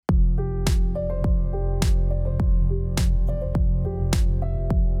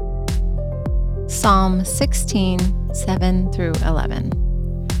Psalm 16, 7 through 11.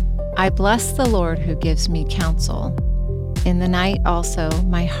 I bless the Lord who gives me counsel. In the night also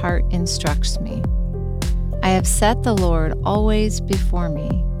my heart instructs me. I have set the Lord always before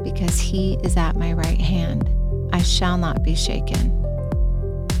me, because he is at my right hand. I shall not be shaken.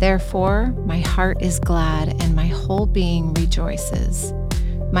 Therefore my heart is glad and my whole being rejoices.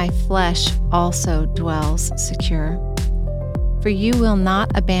 My flesh also dwells secure. For you will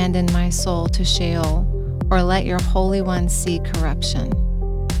not abandon my soul to Sheol, or let your Holy One see corruption.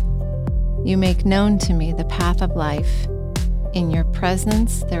 You make known to me the path of life. In your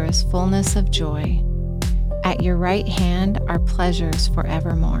presence there is fullness of joy. At your right hand are pleasures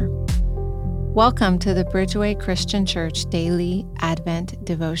forevermore. Welcome to the Bridgeway Christian Church Daily Advent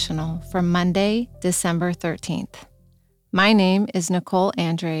Devotional for Monday, December 13th. My name is Nicole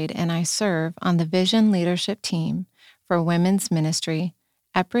Andrade, and I serve on the Vision Leadership Team for Women's Ministry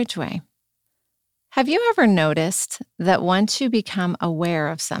at Bridgeway. Have you ever noticed that once you become aware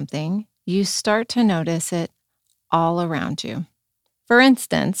of something, you start to notice it all around you? For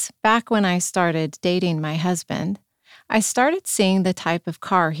instance, back when I started dating my husband, I started seeing the type of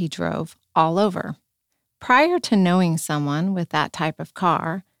car he drove all over. Prior to knowing someone with that type of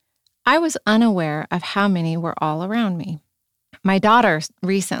car, I was unaware of how many were all around me. My daughter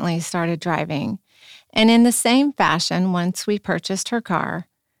recently started driving, and in the same fashion, once we purchased her car,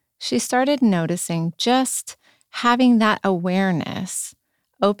 she started noticing just having that awareness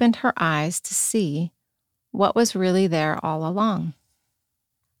opened her eyes to see what was really there all along.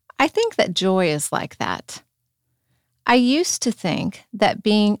 I think that joy is like that. I used to think that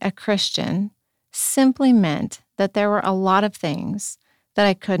being a Christian simply meant that there were a lot of things that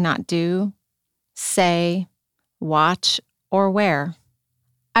I could not do, say, watch, or wear.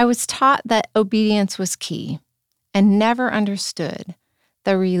 I was taught that obedience was key and never understood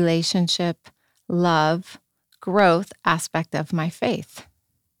the relationship, love, growth aspect of my faith.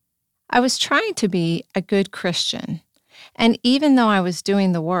 I was trying to be a good Christian, and even though I was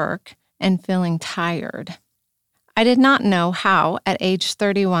doing the work and feeling tired, I did not know how, at age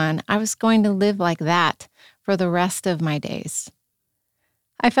 31, I was going to live like that for the rest of my days.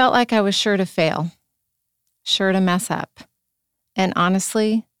 I felt like I was sure to fail, sure to mess up, and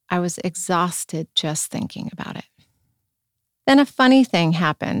honestly, I was exhausted just thinking about it. Then a funny thing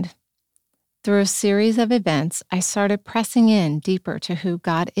happened. Through a series of events, I started pressing in deeper to who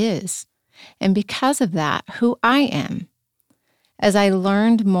God is, and because of that, who I am. As I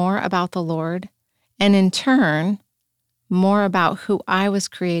learned more about the Lord, and in turn, more about who I was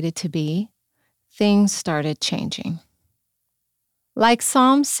created to be, things started changing. Like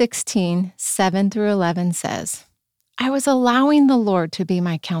Psalm 16, 7 through 11 says, I was allowing the Lord to be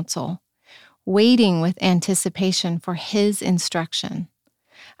my counsel, waiting with anticipation for his instruction.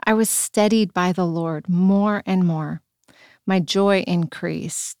 I was steadied by the Lord more and more. My joy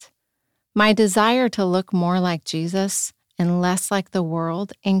increased. My desire to look more like Jesus and less like the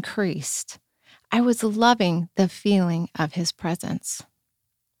world increased. I was loving the feeling of his presence.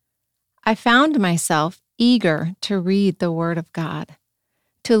 I found myself eager to read the Word of God,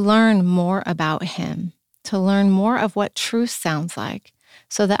 to learn more about him, to learn more of what truth sounds like,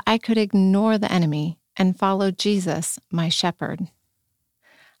 so that I could ignore the enemy and follow Jesus, my shepherd.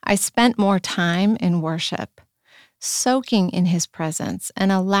 I spent more time in worship, soaking in his presence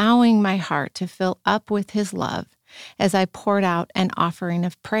and allowing my heart to fill up with his love as I poured out an offering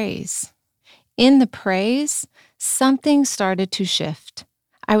of praise. In the praise, something started to shift.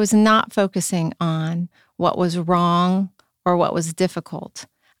 I was not focusing on what was wrong or what was difficult.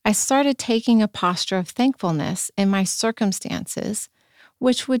 I started taking a posture of thankfulness in my circumstances,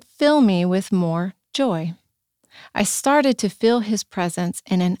 which would fill me with more joy. I started to feel his presence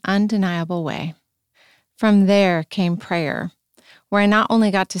in an undeniable way. From there came prayer, where I not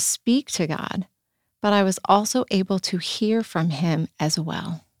only got to speak to God, but I was also able to hear from him as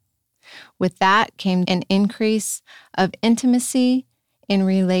well. With that came an increase of intimacy in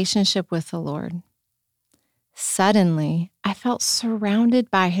relationship with the Lord. Suddenly, I felt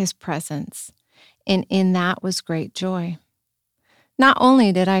surrounded by his presence, and in that was great joy. Not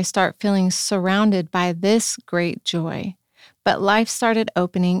only did I start feeling surrounded by this great joy, but life started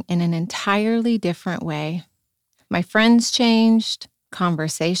opening in an entirely different way. My friends changed,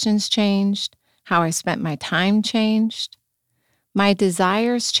 conversations changed, how I spent my time changed. My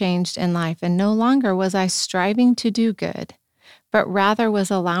desires changed in life, and no longer was I striving to do good, but rather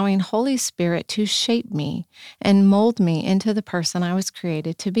was allowing Holy Spirit to shape me and mold me into the person I was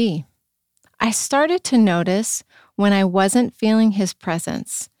created to be. I started to notice when I wasn't feeling his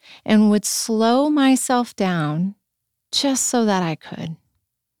presence and would slow myself down just so that I could.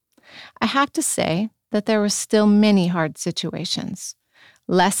 I have to say that there were still many hard situations,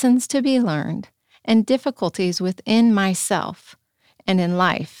 lessons to be learned, and difficulties within myself and in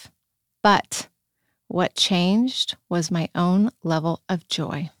life. But what changed was my own level of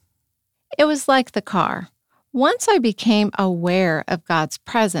joy. It was like the car. Once I became aware of God's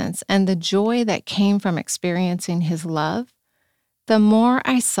presence and the joy that came from experiencing His love, the more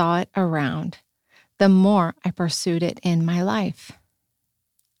I saw it around, the more I pursued it in my life.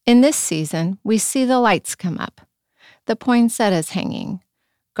 In this season, we see the lights come up. The poinsettias hanging.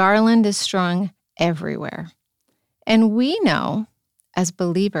 Garland is strung everywhere. And we know, as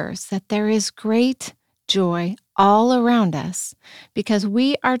believers, that there is great joy all around us because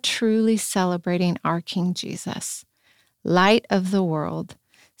we are truly celebrating our King Jesus, light of the world,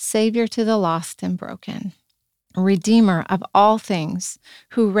 Savior to the lost and broken, Redeemer of all things,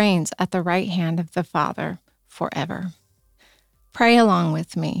 who reigns at the right hand of the Father forever. Pray along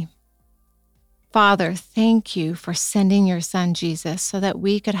with me. Father, thank you for sending your Son Jesus so that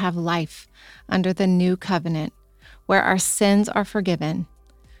we could have life under the new covenant where our sins are forgiven.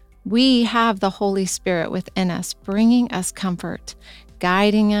 We have the Holy Spirit within us, bringing us comfort,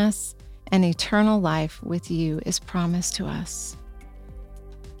 guiding us, and eternal life with you is promised to us.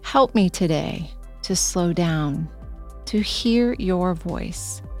 Help me today to slow down, to hear your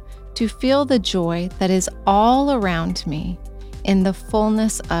voice, to feel the joy that is all around me in the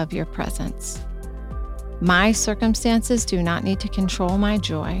fullness of your presence. My circumstances do not need to control my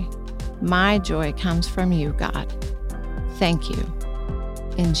joy. My joy comes from you, God. Thank you.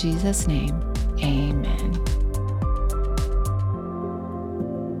 In Jesus' name, amen.